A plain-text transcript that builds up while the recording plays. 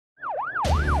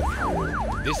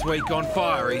This week on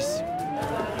Firies,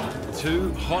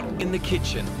 too hot in the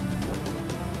kitchen.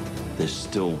 There's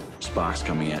still sparks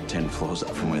coming out 10 floors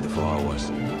up from where the fire was.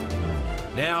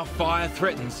 Now fire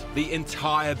threatens the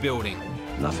entire building.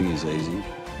 Nothing is easy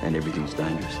and everything's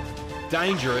dangerous.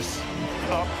 Dangerous,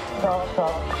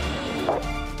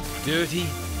 dirty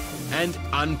and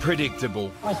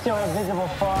unpredictable. We still have visible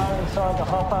fire inside the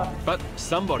hopper. But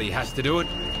somebody has to do it.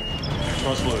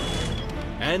 Nice work.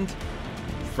 And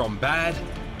from bad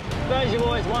Suppose you've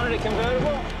always wanted a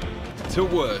convertible? to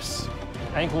worse.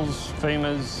 Ankles,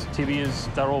 femurs,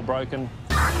 tibias, they're all broken.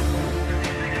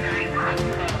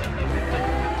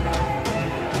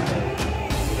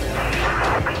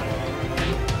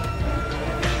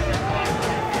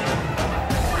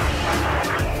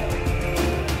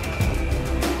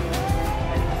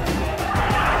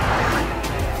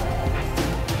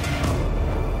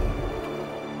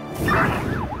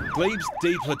 Glebe's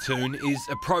D platoon is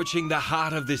approaching the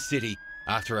heart of the city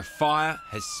after a fire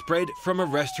has spread from a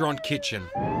restaurant kitchen.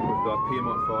 We've got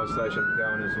Piedmont Fire Station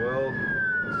going as well.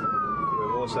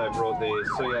 We've also brought the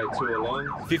CA2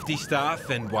 along. 50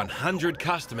 staff and 100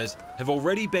 customers have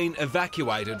already been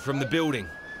evacuated from the building.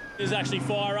 There's actually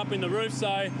fire up in the roof,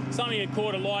 so something had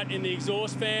caught a light in the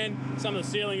exhaust fan. Some of the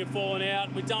ceiling had fallen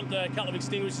out. We dumped a couple of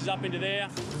extinguishers up into there.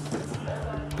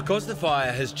 Because the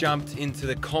fire has jumped into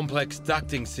the complex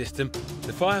ducting system,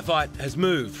 the firefight has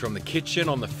moved from the kitchen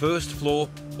on the first floor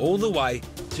all the way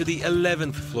to the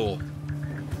 11th floor.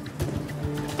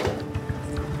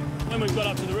 When we've got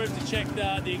up to the roof to check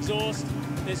the exhaust,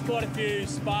 there's quite a few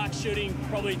sparks shooting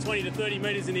probably 20 to 30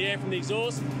 metres in the air from the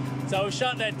exhaust. So we've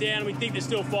shut that down and we think there's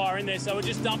still fire in there, so we're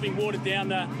just dumping water down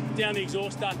the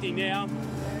exhaust ducting now.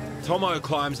 Tomo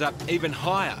climbs up even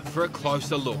higher for a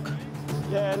closer look.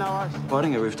 Yeah, no worries.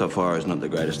 Fighting a rooftop fire is not the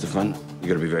greatest of fun. You've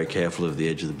got to be very careful of the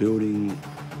edge of the building.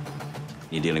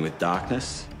 You're dealing with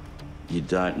darkness. You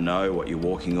don't know what you're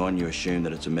walking on. You assume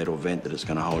that it's a metal vent, that it's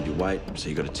going to hold your weight. So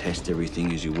you've got to test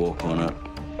everything as you walk on it.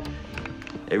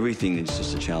 Everything is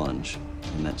just a challenge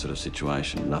in that sort of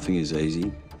situation. Nothing is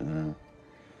easy,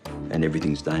 and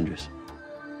everything's dangerous.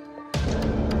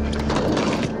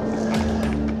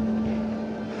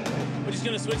 We're just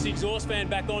going to switch the exhaust fan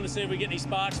back on to see if we get any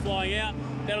sparks flying out.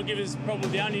 That'll give us probably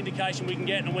the only indication we can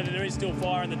get on whether there is still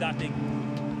fire in the ducting.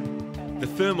 The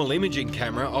thermal imaging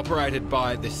camera operated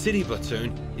by the City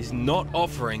platoon is not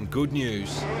offering good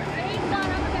news. There's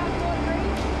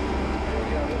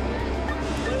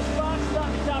sparks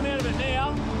starting to come out of it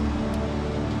now,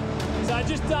 so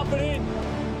just dump it in.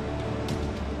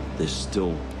 There's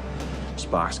still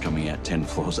sparks coming out 10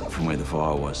 floors up from where the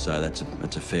fire was, so that's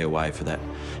a fair way for that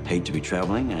heat to be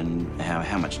travelling, and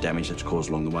how much damage that's caused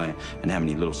along the way and how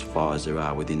many little fires there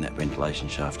are within that ventilation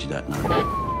shaft, you don't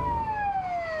know.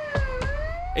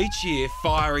 Each year,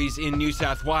 Firies in New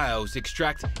South Wales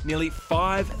extract nearly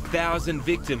 5,000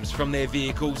 victims from their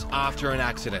vehicles after an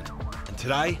accident. And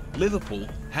today, Liverpool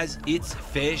has its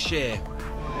fair share.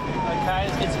 Okay,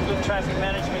 let's get some good traffic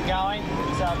management going.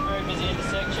 It's a very busy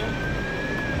intersection.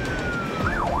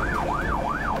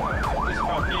 This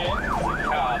from here, there's a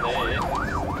car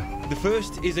there. The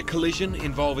first is a collision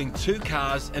involving 2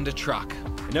 cars and a truck.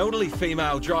 An elderly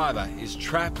female driver is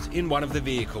trapped in one of the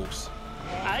vehicles.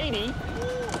 80?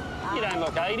 You don't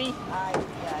look 80.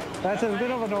 That's a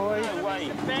bit of a noise. No way.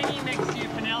 Banging next to you,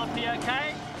 Penelope,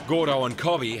 okay? Gordo and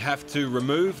Cobby have to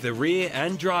remove the rear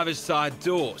and driver's side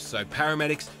doors so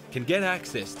paramedics can get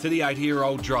access to the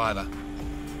 80-year-old driver.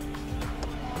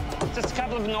 Just a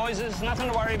couple of noises, nothing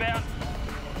to worry about.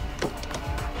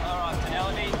 All right,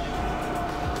 Penelope.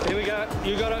 Here we go.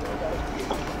 You got it.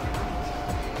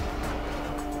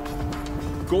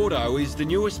 Gordo is the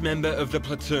newest member of the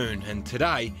platoon, and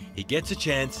today he gets a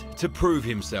chance to prove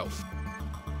himself.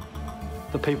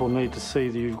 The people need to see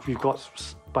that you've got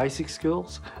basic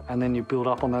skills, and then you build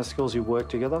up on those skills, you work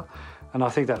together, and I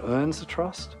think that earns the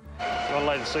trust. You want to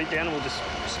lay the seat down and we'll just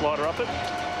slide her up it?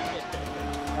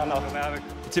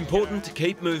 It's important to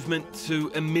keep movement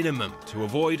to a minimum to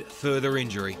avoid further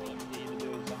injury.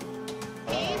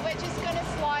 Here, we're just going to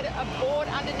slide a board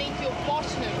underneath your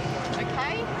bottom,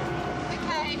 okay?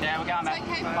 Okay. Yeah, we're going back.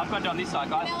 Okay. I've got it on this side,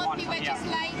 guys. Penelope, we're just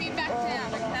laying you back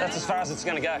down, okay? That's as far as it's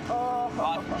going to go.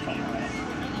 Right.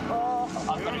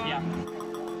 I've got it here.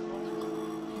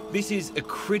 This is a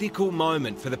critical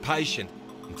moment for the patient,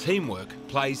 and teamwork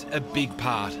plays a big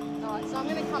part. All right, so I'm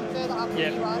going to come further up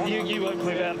Yeah, with you, right? you work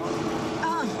me out.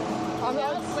 I'm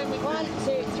going when we 1,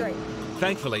 2, 3.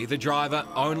 Thankfully, the driver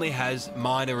only has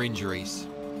minor injuries.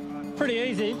 Pretty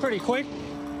easy, pretty quick.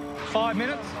 5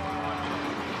 minutes.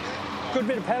 Good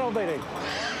bit of pedal beating.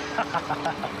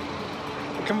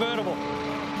 Convertible.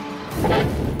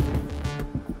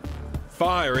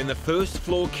 fire in the first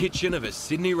floor kitchen of a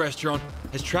Sydney restaurant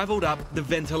has travelled up the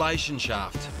ventilation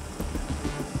shaft.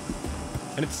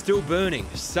 And it's still burning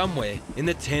somewhere in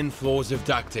the 10 floors of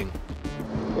ducting.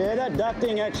 Yeah, that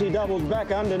ducting actually doubles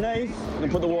back underneath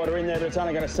and put the water in there, but it's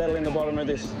only going to settle in the bottom of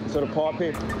this sort of pipe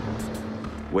here.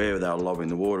 Where they were lobbing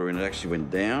the water in, it actually went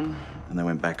down and then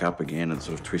went back up again and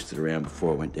sort of twisted around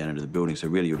before it went down into the building. So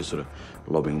really you're just sort of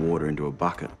lobbing water into a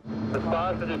bucket. The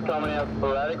sparks are just coming out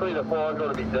sporadically. The fire's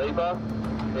got to be deeper,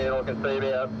 and I can see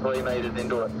about 3 metres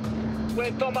into it. Where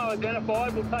Tomo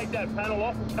identified, we'll take that panel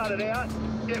off, we'll cut it out,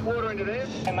 get water into there.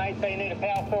 And mate, so you need a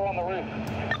power floor on the roof.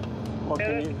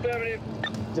 Yeah, that's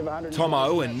affirmative.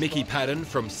 Tomo and Mickey Patton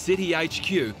from City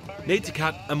HQ need to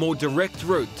cut a more direct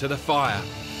route to the fire.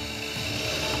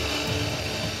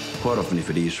 Quite often if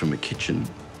it is from a kitchen,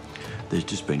 there's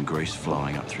just been grease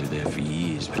flowing up through there for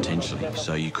years, potentially.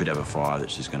 So you could have a fire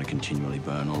that's just going to continually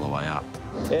burn all the way up.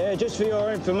 Yeah, just for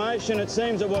your information, it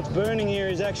seems that what's burning here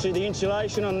is actually the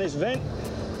insulation on this vent.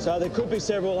 So there could be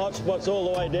several hot spots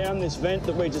all the way down this vent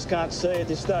that we just can't see at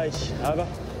this stage. Over.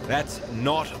 That's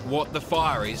not what the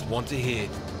Firies want to hear.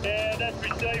 Yeah, that's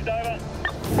received, over.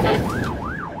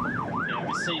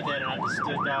 Received that and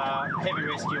understood. Heavy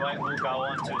Rescue 8 will go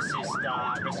on to assist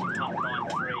Rescue Pump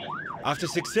 93. After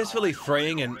successfully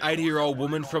freeing an 80-year-old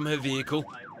woman from her vehicle,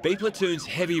 B Platoon's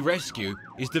Heavy Rescue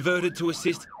is diverted to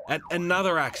assist at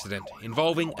another accident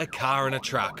involving a car and a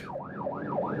truck.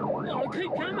 Oh,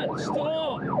 keep coming.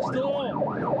 Stop.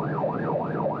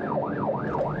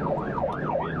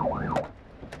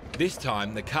 This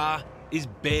time, the car is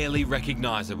barely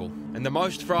recognisable. And the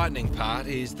most frightening part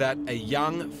is that a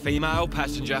young female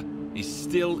passenger is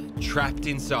still trapped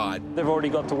inside. They've already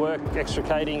got to work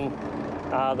extricating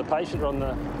the patient on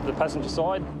the passenger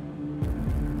side.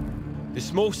 The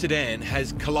small sedan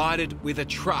has collided with a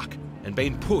truck and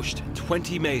been pushed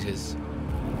 20 metres.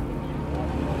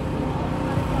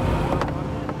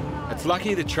 It's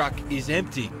lucky the truck is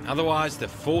empty, otherwise the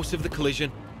force of the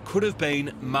collision could have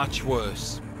been much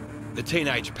worse. The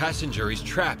teenage passenger is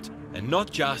trapped, and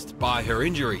not just by her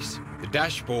injuries. The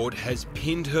dashboard has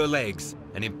pinned her legs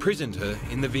and imprisoned her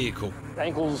in the vehicle.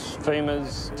 Ankles,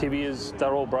 femurs, tibias,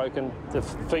 they're all broken. The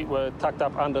feet were tucked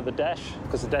up under the dash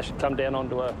because the dash had come down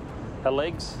onto her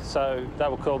legs, so they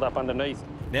were curled up underneath.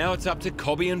 Now it's up to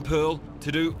Cobby and Pearl to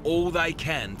do all they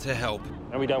can to help.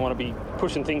 And we don't want to be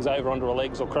pushing things over onto her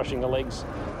legs or crushing her legs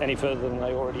any further than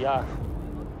they already are.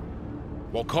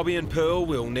 While Cobby and Pearl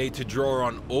will need to draw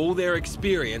on all their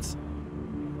experience,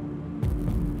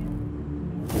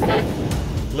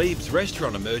 Leave's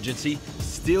restaurant emergency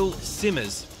still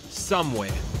simmers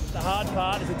somewhere. The hard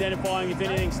part is identifying if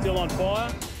anything's still on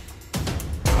fire.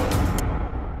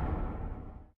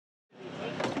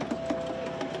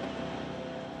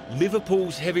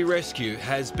 Liverpool's Heavy Rescue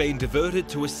has been diverted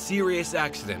to a serious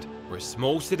accident where a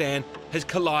small sedan has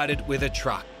collided with a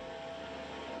truck.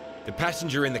 The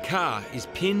passenger in the car is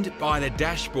pinned by the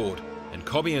dashboard, and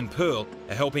Cobby and Pearl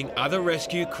are helping other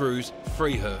rescue crews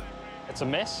free her. It's a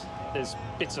mess. There's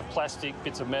bits of plastic,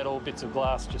 bits of metal, bits of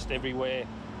glass just everywhere.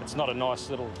 It's not a nice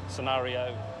little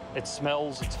scenario. It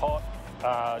smells, it's hot.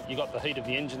 You got the heat of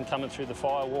the engine coming through the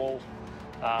firewall.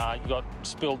 You got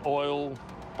spilled oil,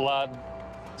 blood.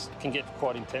 It can get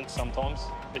quite intense sometimes,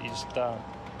 but you just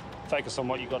focus on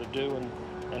what you've got to do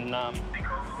and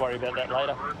worry about that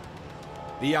later.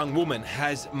 The young woman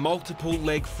has multiple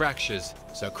leg fractures,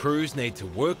 so crews need to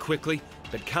work quickly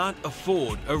but can't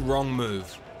afford a wrong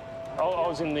move. I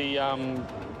was in the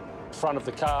front of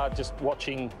the car just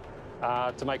watching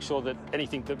to make sure that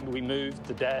anything that we moved,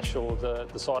 the dash or the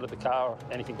side of the car or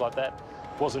anything like that,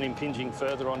 wasn't impinging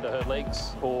further onto her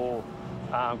legs or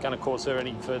going to cause her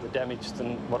any further damage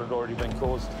than what had already been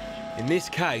caused. In this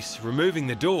case, removing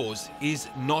the doors is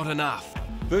not enough.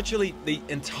 Virtually the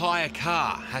entire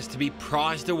car has to be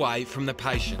prized away from the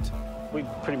patient. We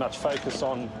pretty much focus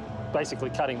on basically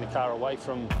cutting the car away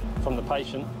from the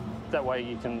patient. That way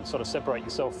you can sort of separate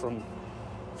yourself from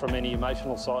any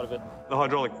emotional side of it. The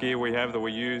hydraulic gear we have that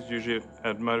we use usually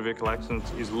at motor vehicle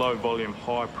accidents is low volume,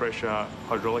 high pressure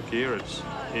hydraulic gear.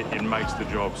 It makes the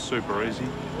job super easy.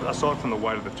 Aside from the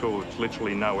weight of the tool, it's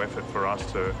literally no effort for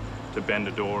us to bend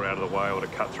a door out of the way or to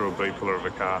cut through a B-pillar of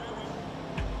a car.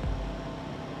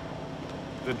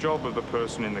 The job of the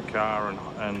person in the car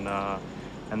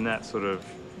and that sort of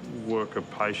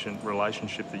worker-patient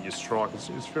relationship that you strike is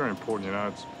very important, you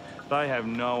know. They have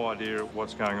no idea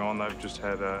what's going on. They've just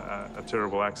had a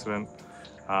terrible accident,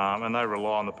 and they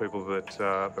rely on the people that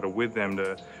are with them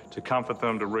to comfort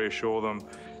them, to reassure them,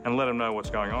 and let them know what's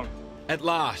going on. At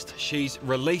last, she's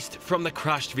released from the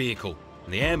crushed vehicle,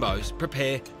 and the ambos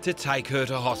prepare to take her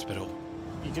to hospital.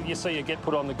 You see her get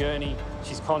put on the gurney,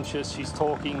 she's conscious, she's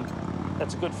talking.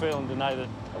 That's a good feeling to know that,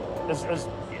 as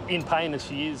in pain as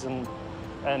she is, and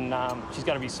she's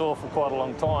going to be sore for quite a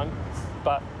long time,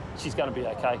 but she's going to be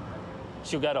okay.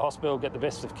 She'll go to hospital, get the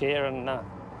best of care, and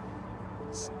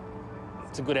it's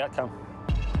a good outcome.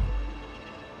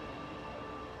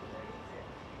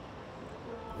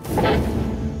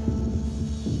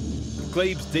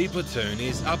 Glebe's D platoon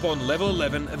is up on level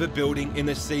 11 of a building in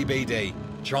the CBD,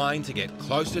 trying to get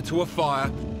closer to a fire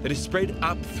that is spread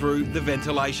up through the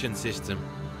ventilation system.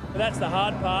 That's the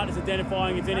hard part, is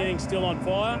identifying if anything's still on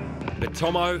fire. But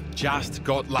Tomo just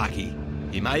got lucky.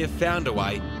 He may have found a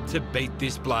way to beat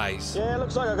this blaze. Yeah,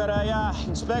 looks like I've got a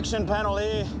inspection panel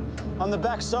here on the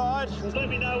back side. Just let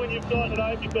me know when you've got it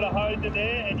open, you've got a hose in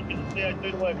there and you can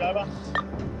CO2 to work over.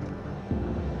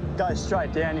 Go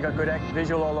straight down, you've got good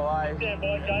visual all the way. Stand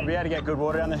by, Jay. You'll be able to get good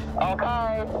water down there.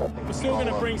 Okay. We're still going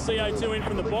to bring CO2 in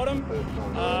from the bottom.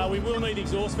 We will need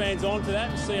exhaust fans on for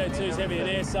that. CO2 is heavy in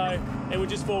air, so it will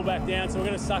just fall back down, so we're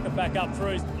going to suck it back up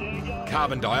through.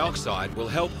 Carbon dioxide will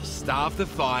help starve the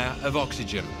fire of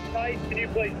oxygen. Hey, can you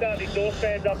please start the exhaust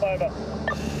fans up over?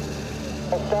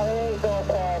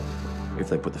 If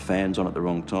they put the fans on at the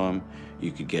wrong time,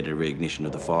 you could get a reignition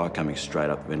of the fire coming straight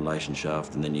up the ventilation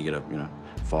shaft, and then you get a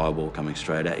fireball coming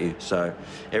straight at you. So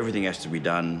everything has to be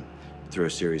done through a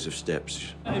series of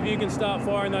steps. If you can start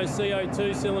firing those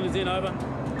CO2 cylinders in, over.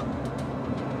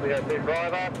 CO2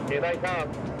 driver, here they come.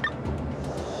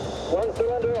 One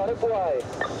cylinder on its way.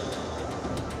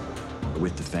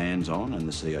 With the fans on and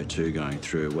the CO2 going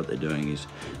through, what they're doing is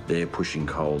they're pushing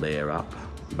cold air up,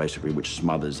 basically, which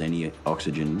smothers any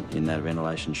oxygen in that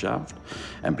ventilation shaft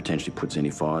and potentially puts any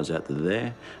fires out that are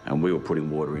there. And we were putting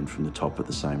water in from the top at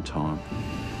the same time.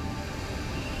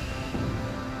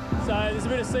 So there's a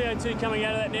bit of CO2 coming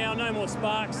out of that now, no more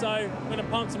sparks, so I'm going to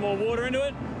pump some more water into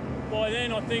it. By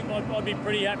then, I think I'd be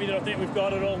pretty happy that I think we've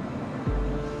got it all.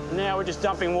 Now we're just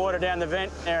dumping water down the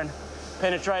vent there and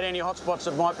penetrate any hot spots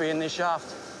that might be in this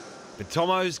shaft. But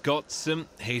Tomo's got some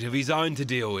heat of his own to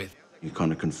deal with. You're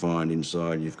kind of confined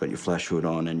inside, you've got your flash hood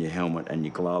on and your helmet and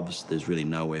your gloves. There's really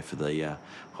nowhere for the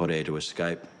hot air to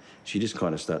escape. So you just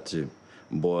kind of start to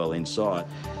boil inside.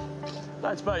 I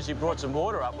don't suppose you brought some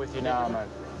water up with you now, mate.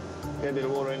 Get a bit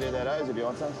of water into that hose if you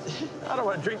want some. I don't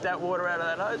want to drink that water out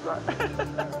of that hose, mate.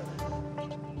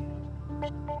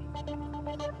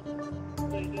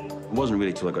 It wasn't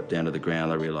really till I got down to the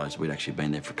ground I realised we'd actually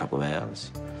been there for a couple of hours.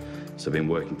 So I've been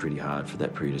working pretty hard for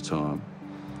that period of time.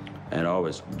 And I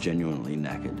was genuinely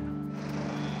knackered.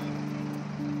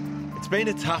 It's been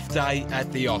a tough day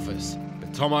at the office,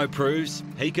 but Tomo proves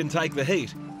he can take the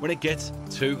heat when it gets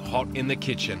too hot in the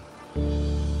kitchen. So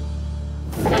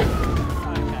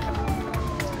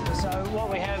what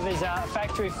we have is a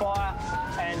factory fire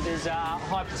and there's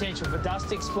high potential for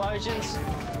dust explosions.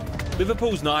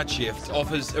 Liverpool's night shift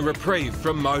offers a reprieve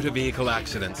from motor vehicle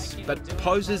accidents, but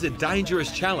poses a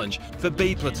dangerous challenge for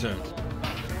B platoon.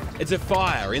 It's a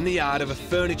fire in the yard of a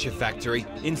furniture factory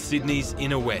in Sydney's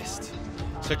inner west.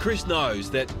 So Chris knows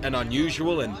that an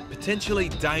unusual and potentially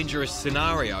dangerous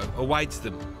scenario awaits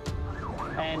them.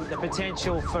 And the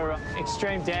potential for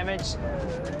extreme damage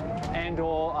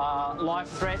and/or life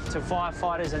threat to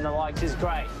firefighters and the like is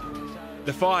great.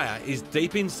 The fire is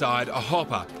deep inside a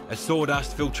hopper, a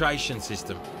sawdust filtration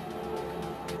system.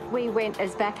 We went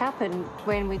as backup, and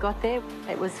when we got there,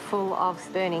 it was full of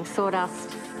burning sawdust.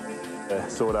 The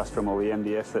sawdust from all the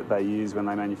MDF that they use when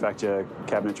they manufacture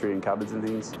cabinetry and cupboards and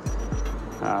things.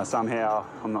 Somehow,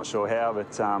 I'm not sure how,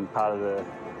 but part of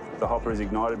the hopper is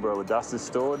ignited where all the dust is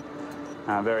stored.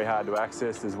 Very hard to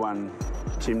access. There's one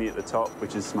chimney at the top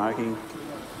which is smoking.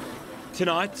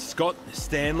 Tonight, Scott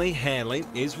Stanley Hanley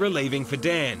is relieving for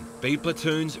Dan, B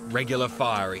platoon's regular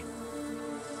firey.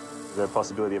 The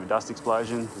possibility of a dust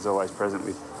explosion is always present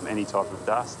with any type of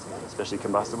dust, especially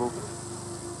combustible.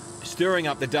 Stirring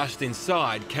up the dust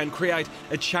inside can create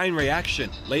a chain reaction,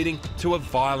 leading to a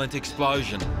violent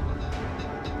explosion.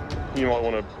 You might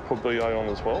want to put BA on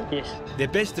as well? Yes. Their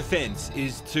best defence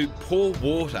is to pour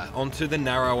water onto the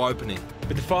narrow opening,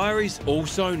 but the fireys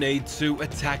also need to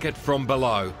attack it from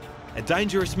below. A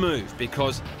dangerous move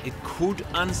because it could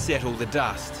unsettle the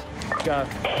dust. Go.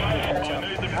 I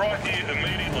need them right here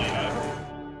immediately.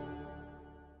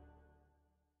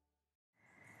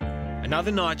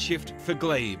 Another night shift for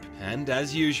Glebe, and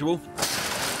as usual,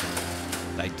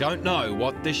 they don't know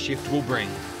what the shift will bring.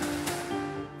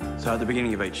 So at the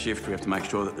beginning of each shift, we have to make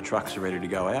sure that the trucks are ready to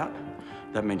go out.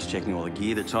 That means checking all the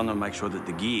gear that's on them, make sure that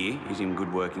the gear is in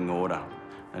good working order.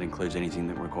 That includes anything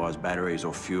that requires batteries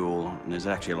or fuel, and there's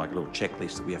actually like a little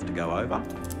checklist that we have to go over.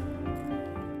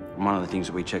 One of the things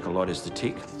that we check a lot is the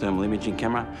TIC, the thermal imaging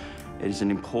camera. It is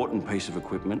an important piece of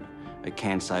equipment. It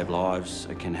can save lives.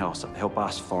 It can help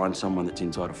us find someone that's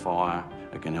inside a fire.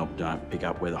 It can help pick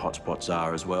up where the hot spots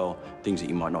are as well, things that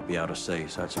you might not be able to see.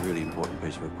 So it's a really important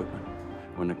piece of equipment.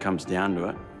 When it comes down to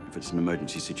it, if it's an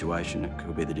emergency situation, it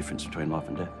could be the difference between life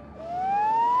and death.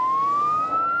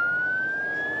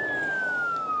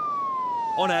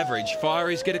 On average,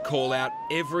 Firies get a call out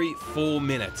every 4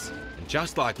 minutes. And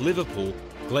just like Liverpool,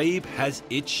 Glebe has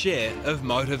its share of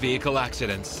motor vehicle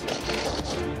accidents.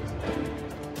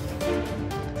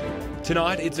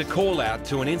 Tonight, it's a call out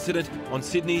to an incident on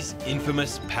Sydney's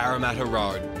infamous Parramatta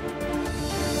Road.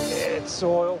 It's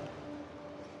soil.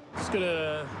 Just got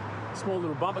a small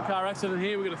little bumper car accident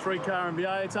here. We've got a 3-car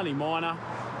MBA. It's only minor,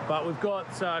 but we've got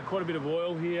quite a bit of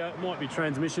oil here. It might be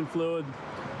transmission fluid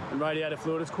and radiator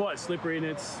fluid. It's quite slippery, and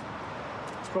it's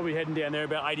probably heading down there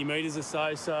about 80 metres or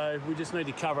so, so we just need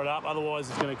to cover it up, otherwise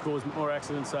it's going to cause more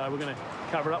accidents. So we're going to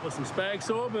cover it up with some spag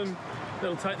sorb, and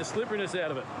that'll take the slipperiness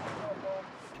out of it.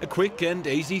 A quick and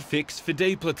easy fix for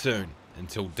D Platoon,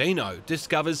 until Dino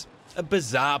discovers a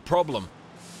bizarre problem.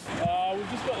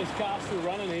 We've just got this car still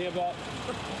running here, but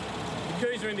the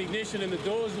keys are in the ignition and the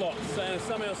door's locked, so it's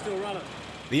somehow still running.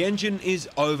 The engine is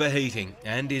overheating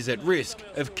and is at risk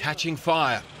of catching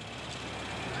fire.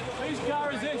 Whose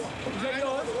car is this? Is that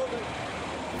yours?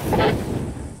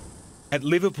 At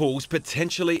Liverpool's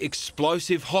potentially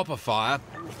explosive hopper fire,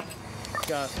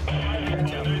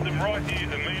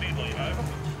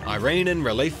 Irene and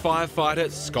relief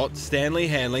firefighter Scott Stanley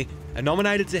Hanley are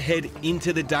nominated to head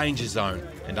into the danger zone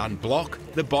and unblock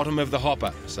the bottom of the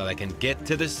hopper so they can get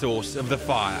to the source of the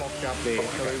fire. Up there,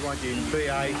 so we want you in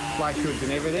BA, flake hoods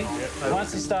and everything. So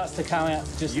once it starts to come out,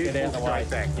 just get out of the way.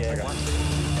 Back. Yeah.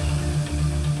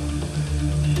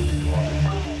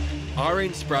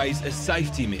 Irene sprays a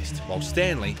safety mist while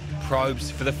Stanley probes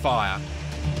for the fire.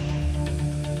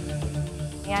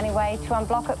 The only way to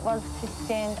unblock it was to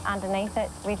stand underneath it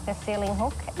with a ceiling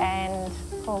hook and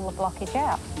pull the blockage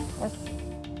out. It was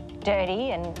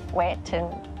dirty and wet and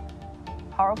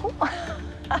horrible.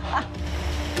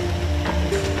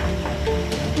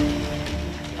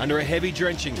 Under a heavy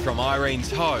drenching from Irene's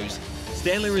hose,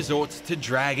 Stanley resorts to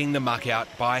dragging the muck out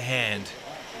by hand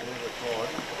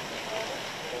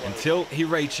until he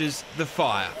reaches the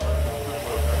fire.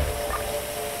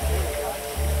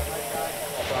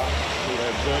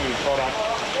 Burning product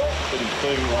that is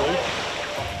being released.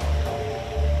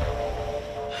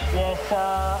 Yes,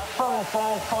 from the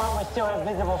burn point, we still have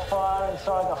visible fire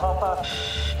inside the hopper.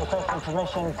 Requesting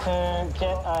permission to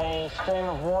get a stream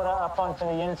of water up onto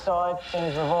the inside as soon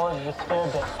as we've already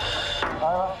disturbed it.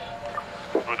 Over.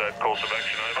 Would that course of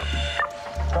action over?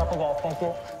 Copy that, thank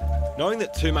you. Knowing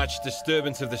that too much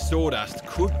disturbance of the sawdust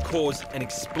could cause an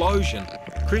explosion,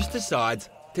 Chris decides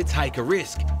to take a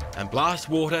risk and blast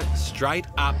water straight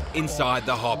up inside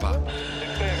the hopper.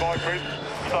 Stand by, Chris.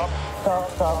 Stop.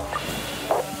 Stop.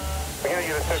 We're going to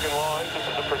get a second line. This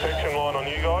is a protection line on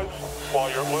you guys while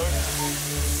you're at work.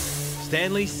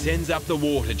 Stanley sends up the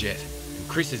water jet, and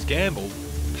Chris's gamble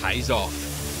pays off.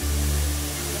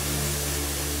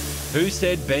 Who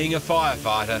said being a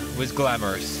firefighter was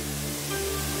glamorous?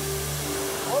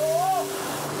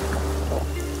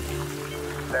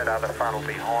 That other funnel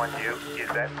behind you, is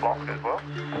that blocked as well?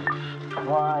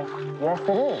 Why, yes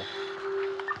it is.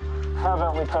 How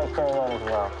about we take care of that as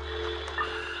well?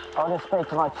 I'll just speak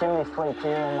to my chimney sweep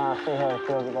here and see how it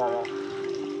feels about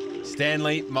that.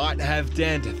 Stanley might have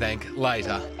Dan to thank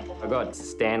later. I got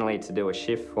Stanley to do a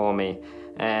shift for me,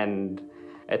 and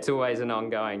it's always an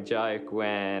ongoing joke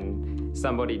when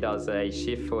somebody does a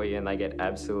shift for you and they get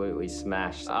absolutely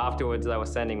smashed. Afterwards, they were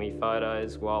sending me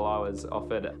photos while I was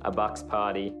off at a Bucks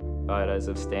party, photos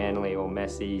of Stanley all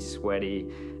messy, sweaty,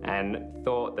 and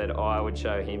thought that I would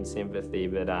show him sympathy,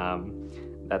 but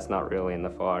that's not really in the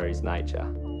Firies' nature.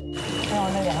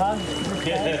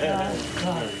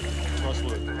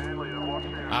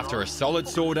 After a solid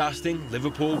sawdusting,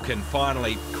 Liverpool can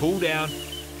finally cool down,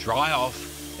 dry off,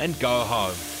 and go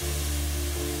home.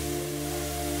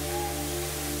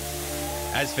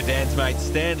 As for Dan's mate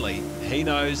Stanley, he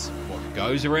knows what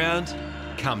goes around,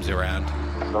 comes around.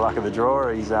 The luck of the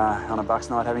draw, he's on a Bucks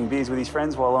night having beers with his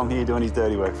friends while I'm here doing his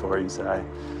dirty work for him, so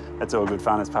that's all good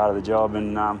fun as part of the job,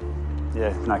 and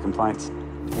yeah, no complaints.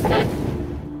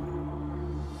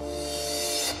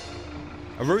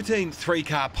 A routine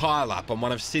 3-car pile-up on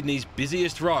one of Sydney's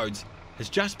busiest roads has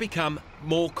just become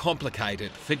more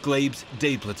complicated for Glebe's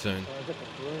D Platoon.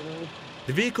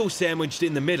 The vehicle sandwiched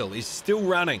in the middle is still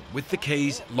running with the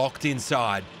keys locked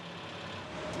inside.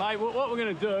 Mate, what we're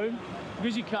going to do,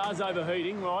 because your car's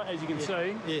overheating, right, as you can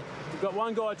see, we've got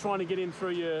one guy trying to get in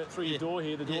through your door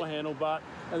here, the door handle, but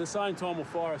at the same time we'll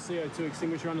fire a CO2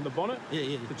 extinguisher under the bonnet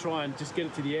to try and just get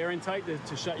it to the air intake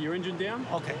to shut your engine down.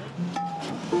 Okay.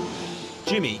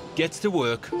 Jimmy gets to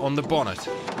work on the bonnet.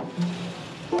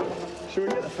 Should we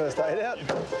get the first aid out?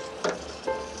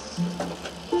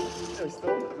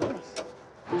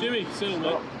 Jimmy, settle,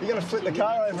 mate. You're going to flip the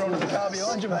car over onto the car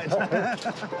behind you, mate. Yeah,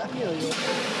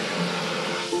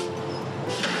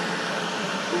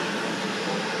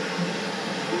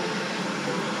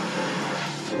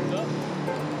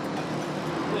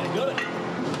 got it.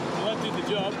 Well, that did the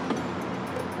job.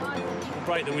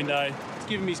 Break the window. Let's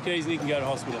give him his keys and he can go to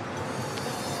hospital.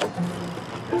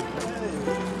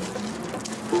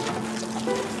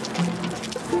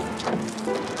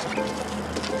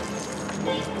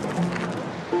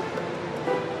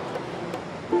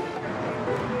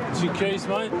 It's your keys,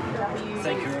 mate.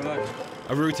 Thank you very much.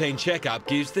 A routine checkup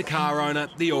gives the car owner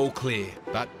the all clear,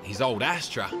 but his old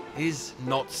Astra is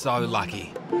not so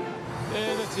lucky.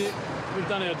 Yeah, that's it. We've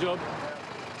done our job.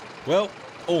 Well,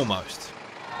 almost.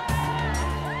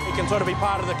 You can sort of be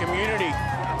part of the community.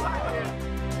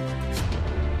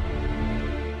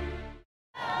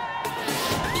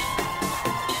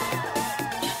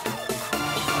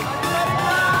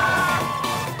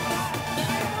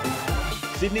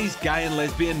 Sydney's gay and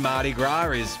lesbian Mardi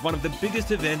Gras is one of the biggest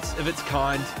events of its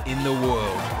kind in the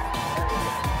world.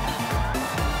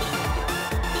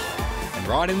 And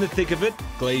right in the thick of it,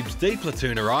 Glebe's D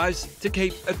platoon arrives to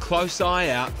keep a close eye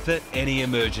out for any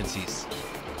emergencies.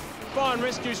 Fire and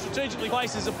Rescue strategically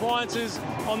places appliances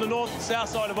on the north and south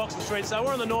side of Oxford Street. So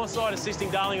we're on the north side assisting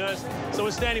Darlinghurst, so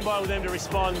we're standing by with them to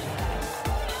respond.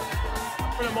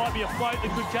 It might be a float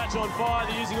that could catch on fire.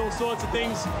 They're using all sorts of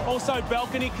things. Also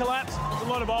balcony collapse. There's a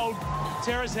lot of old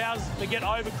terrace houses that get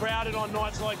overcrowded on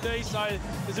nights like these, so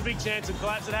there's a big chance of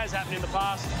collapse. It has happened in the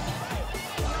past.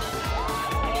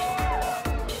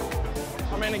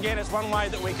 I mean, again, it's one way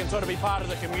that we can sort of be part of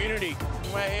the community.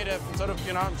 We're here to sort of,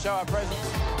 you know, show our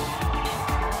presence.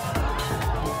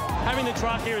 Having the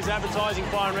truck here is advertising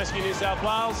Fire and Rescue New South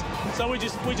Wales, so we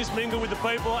just mingle with the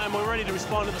people and we're ready to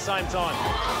respond at the same time.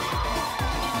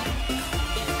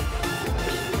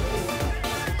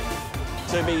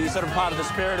 To be sort of part of the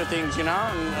spirit of things, you know,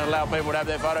 and allow people to have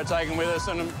their photo taken with us,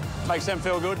 and it makes them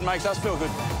feel good and makes us feel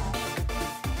good.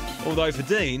 Although for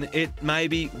Dean, it may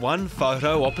be one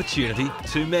photo opportunity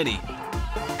too many.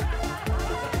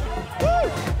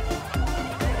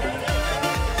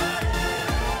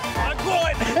 Not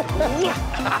quite!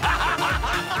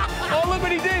 Oh, look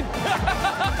what he did!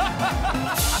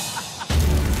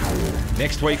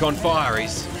 Next week on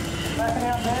Firies,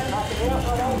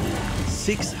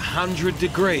 600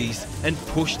 degrees and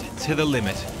pushed to the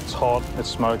limit. It's hot, it's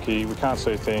smoky, we can't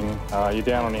see a thing. You're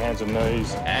down on your hands and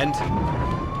knees. And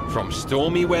from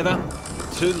stormy weather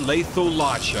to lethal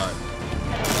light show.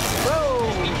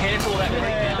 Whoa! Be careful of that.